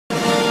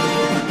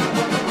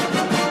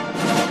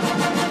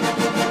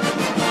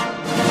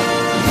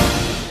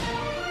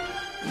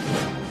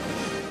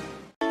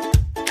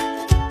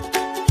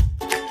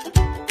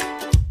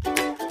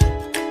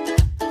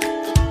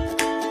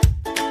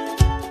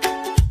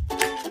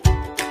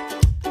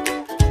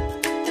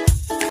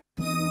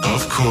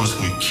Of course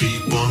we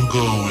keep on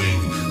going,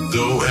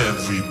 though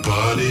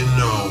everybody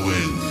know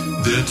it.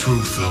 The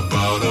truth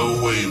about our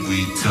way,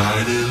 we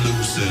tied it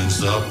loose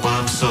ends up,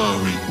 I'm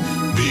sorry.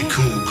 Be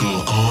cool,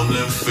 go on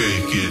and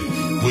fake it.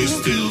 We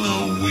still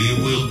know we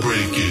will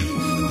break it.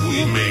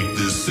 We make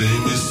the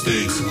same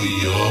mistakes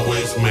we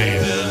always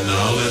made, and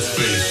now let's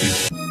face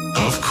it.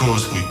 Of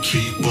course we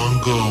keep on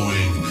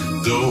going,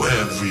 though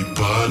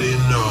everybody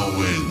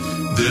know it.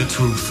 The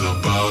truth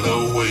about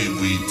our way,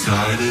 we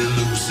tied it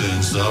loose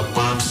ends up,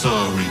 I'm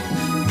sorry.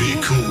 Be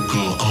cool,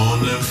 go on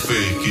and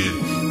fake it.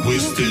 We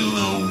still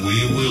know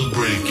we will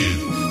break it.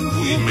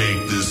 We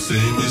make the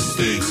same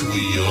mistakes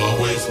we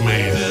always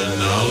made, and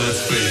now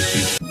let's face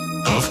it.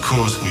 Of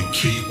course we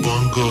keep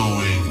on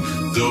going,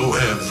 though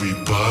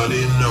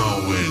everybody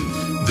know it.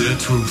 The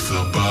truth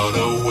about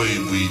our way,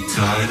 we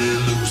tied it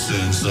loose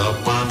ends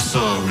up, I'm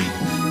sorry.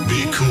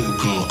 Be cool,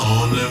 go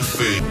on and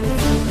fake.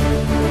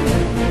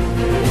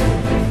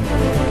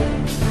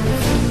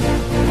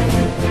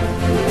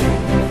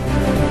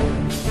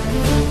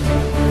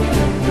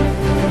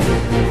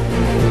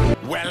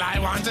 Well, I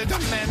wanted a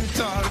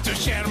mentor to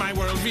share my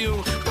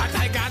worldview, but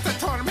I got a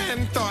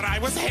tormentor. I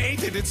was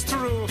hated, it's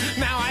true.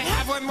 Now I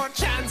have one more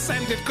chance,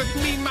 and it could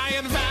mean my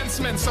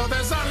advancement. So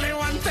there's only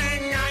one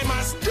thing I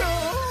must do.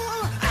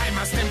 I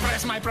must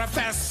impress my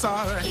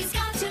professor. He's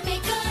got to be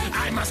good.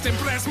 I must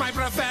impress my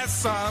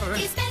professor.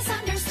 He's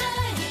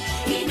misunderstood.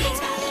 He needs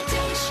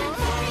validation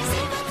for his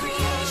evil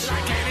creation.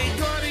 Like any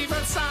good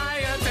evil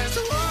scientist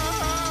would,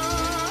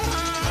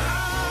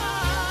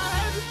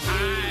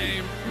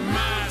 I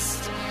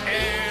must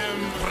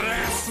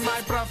impress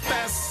my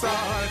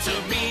professor to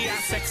be a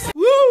success.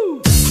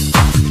 Woo!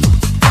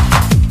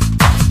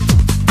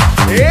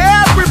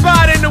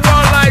 Everybody in the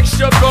world likes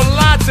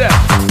chocolate.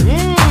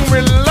 We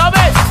love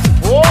it.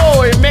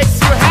 Oh, it makes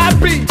you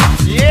happy.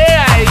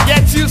 Yeah, it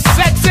gets you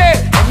sexy.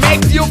 It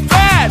makes you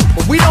fat.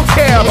 But we don't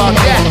care about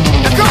that.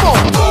 Now come on.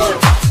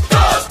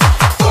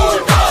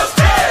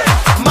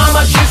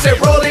 Mama, she said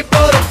roly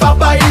poly.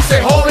 Papa, he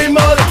said holy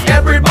moly.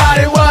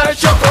 Everybody want a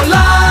chocolate.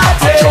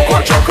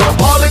 Choco.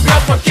 All the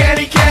girls want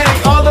candy.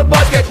 All the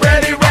boys get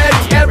ready.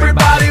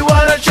 Everybody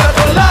want a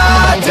chocolate.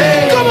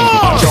 Come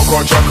on.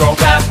 Choco.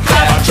 Clap.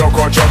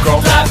 Choco.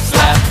 Clap.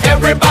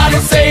 Everybody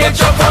say a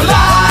chocolate.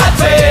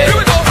 Here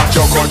we go.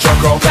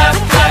 Choco. Clap.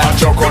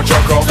 Choco.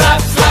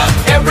 Clap.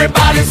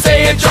 Everybody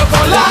say a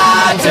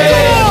chocolate.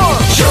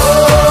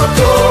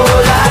 Chocolate.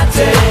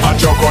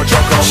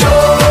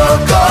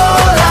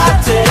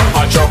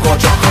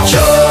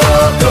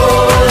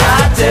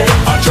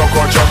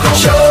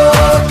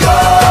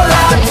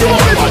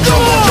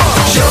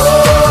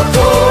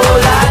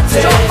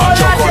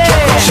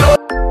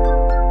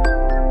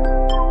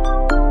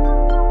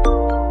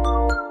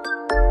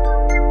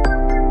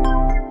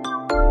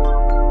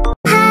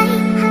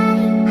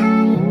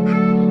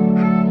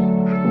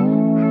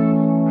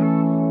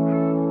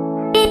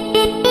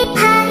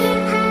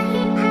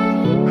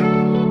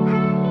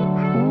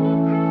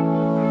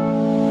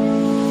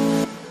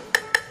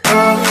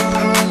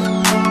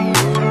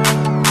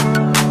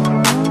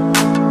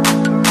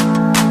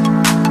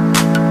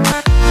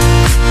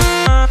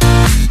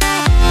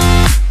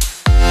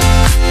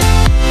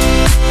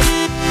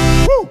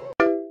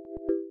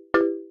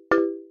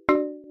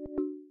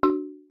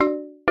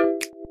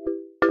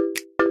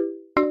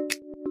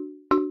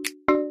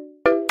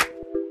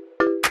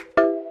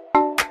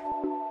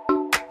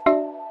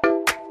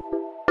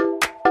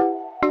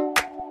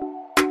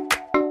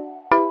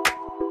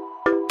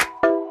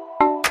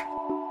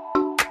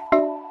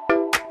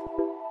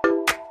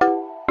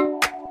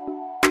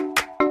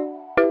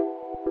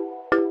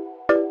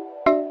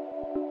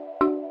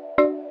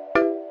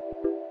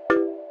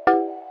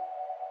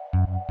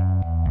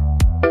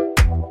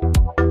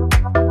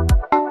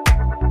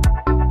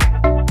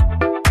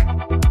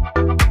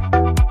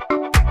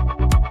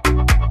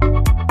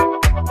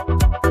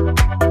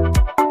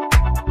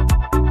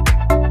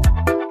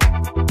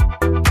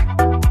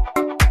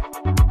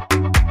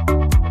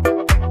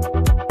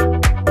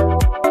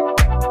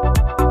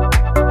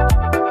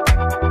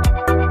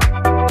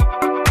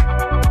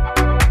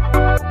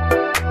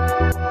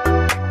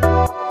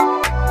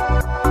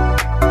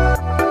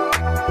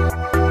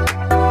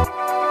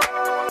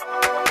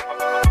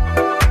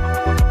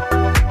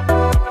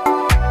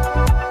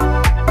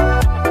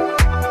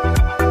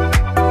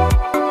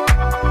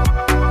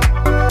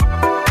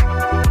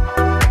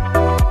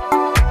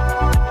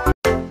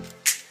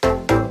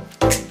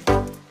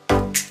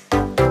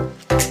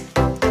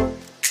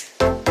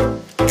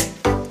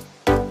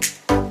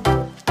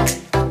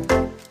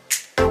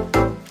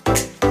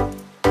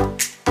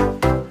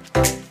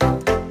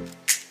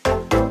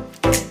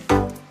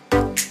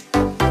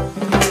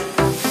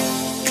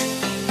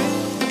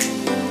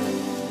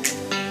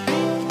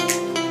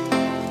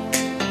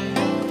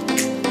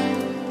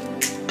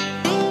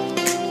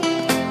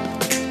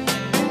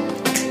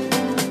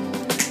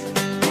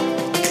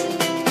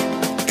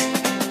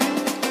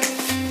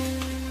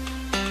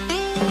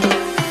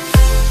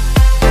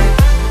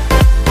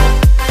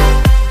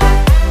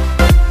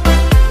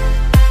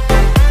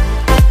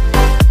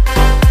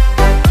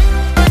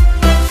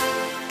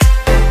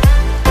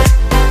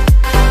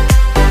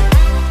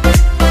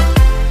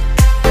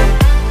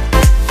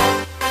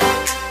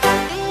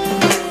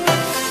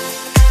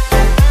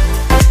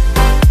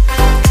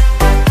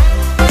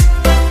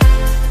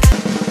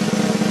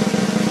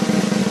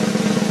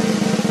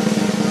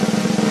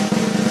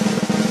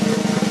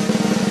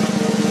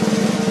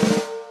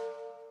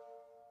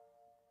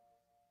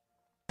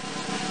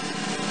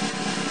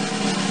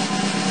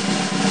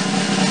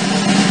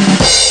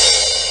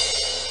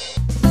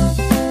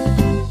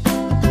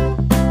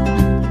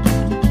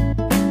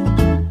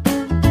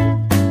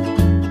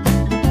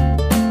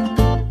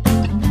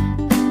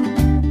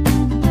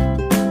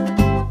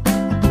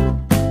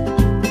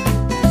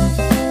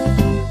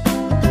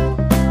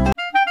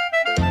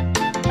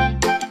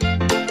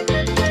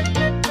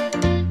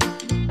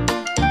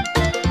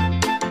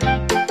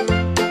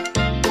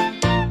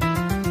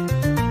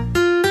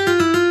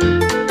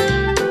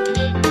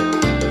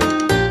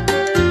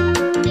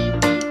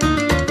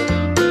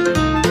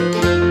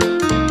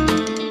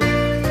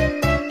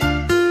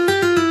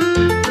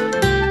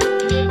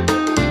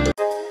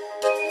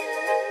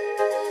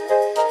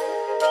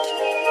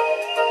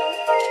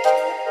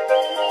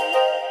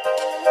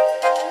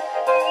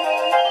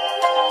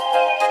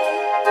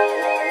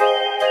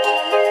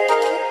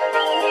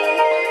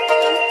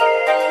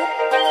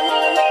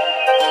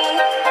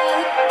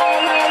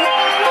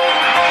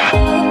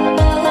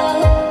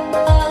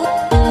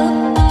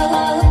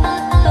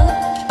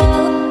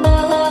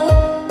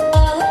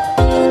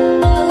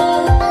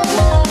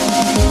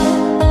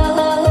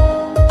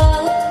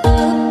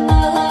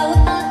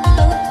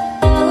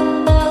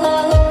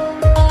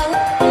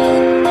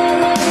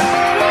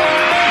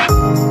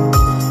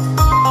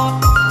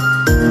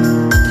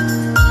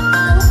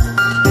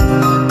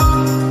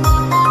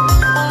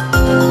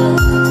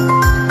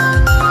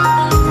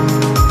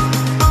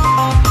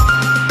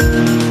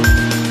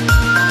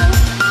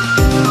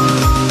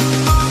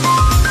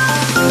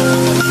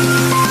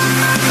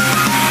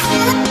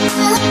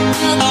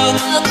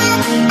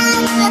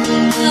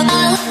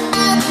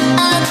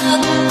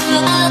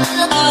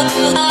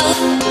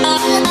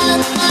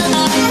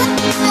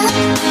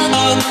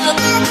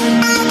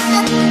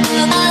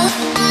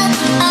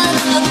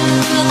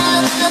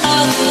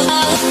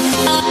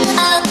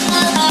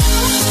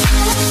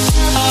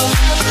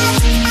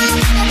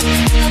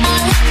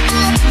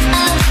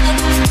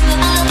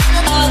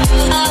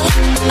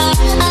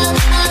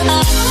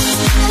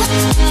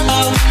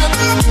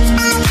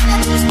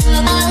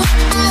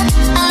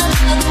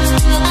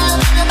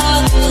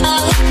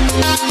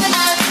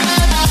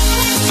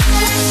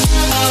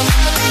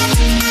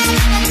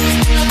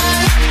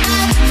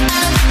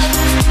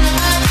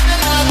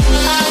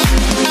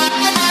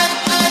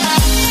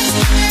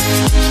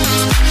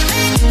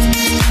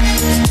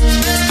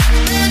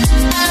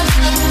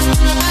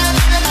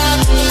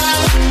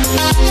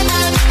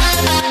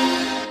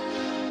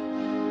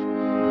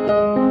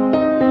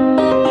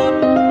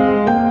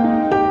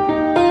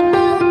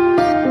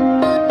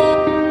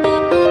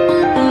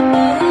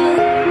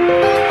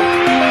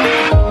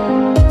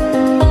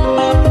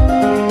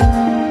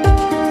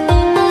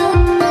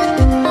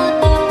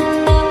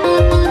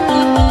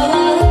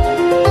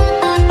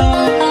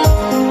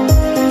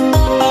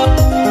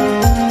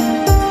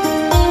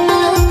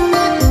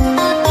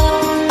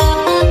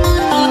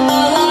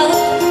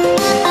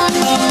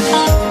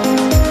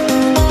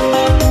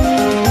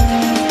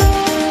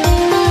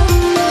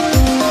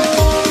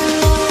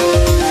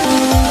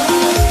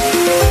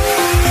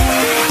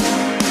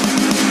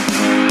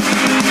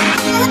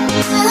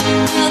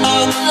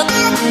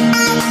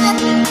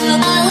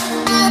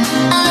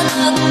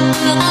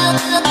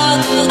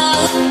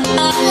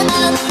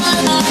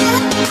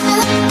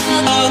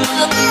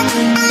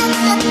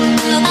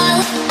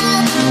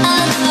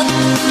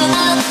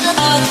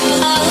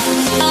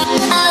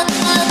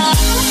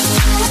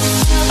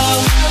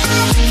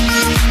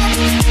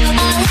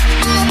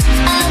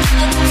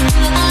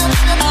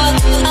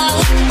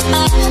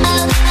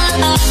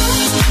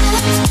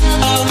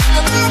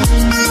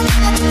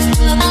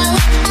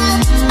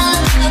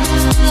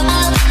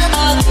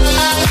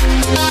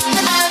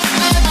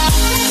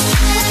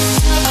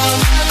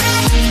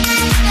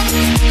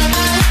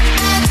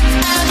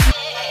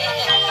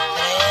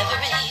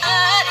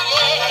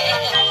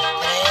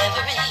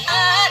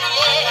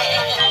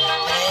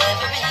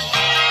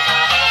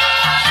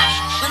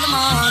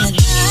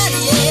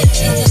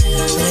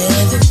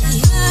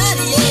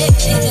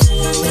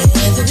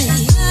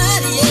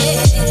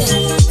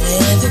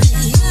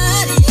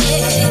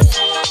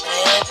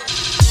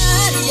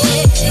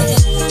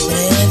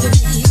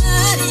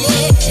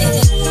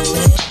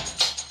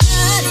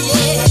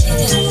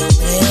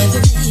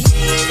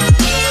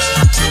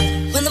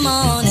 When the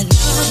morning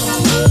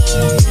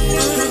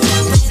comes.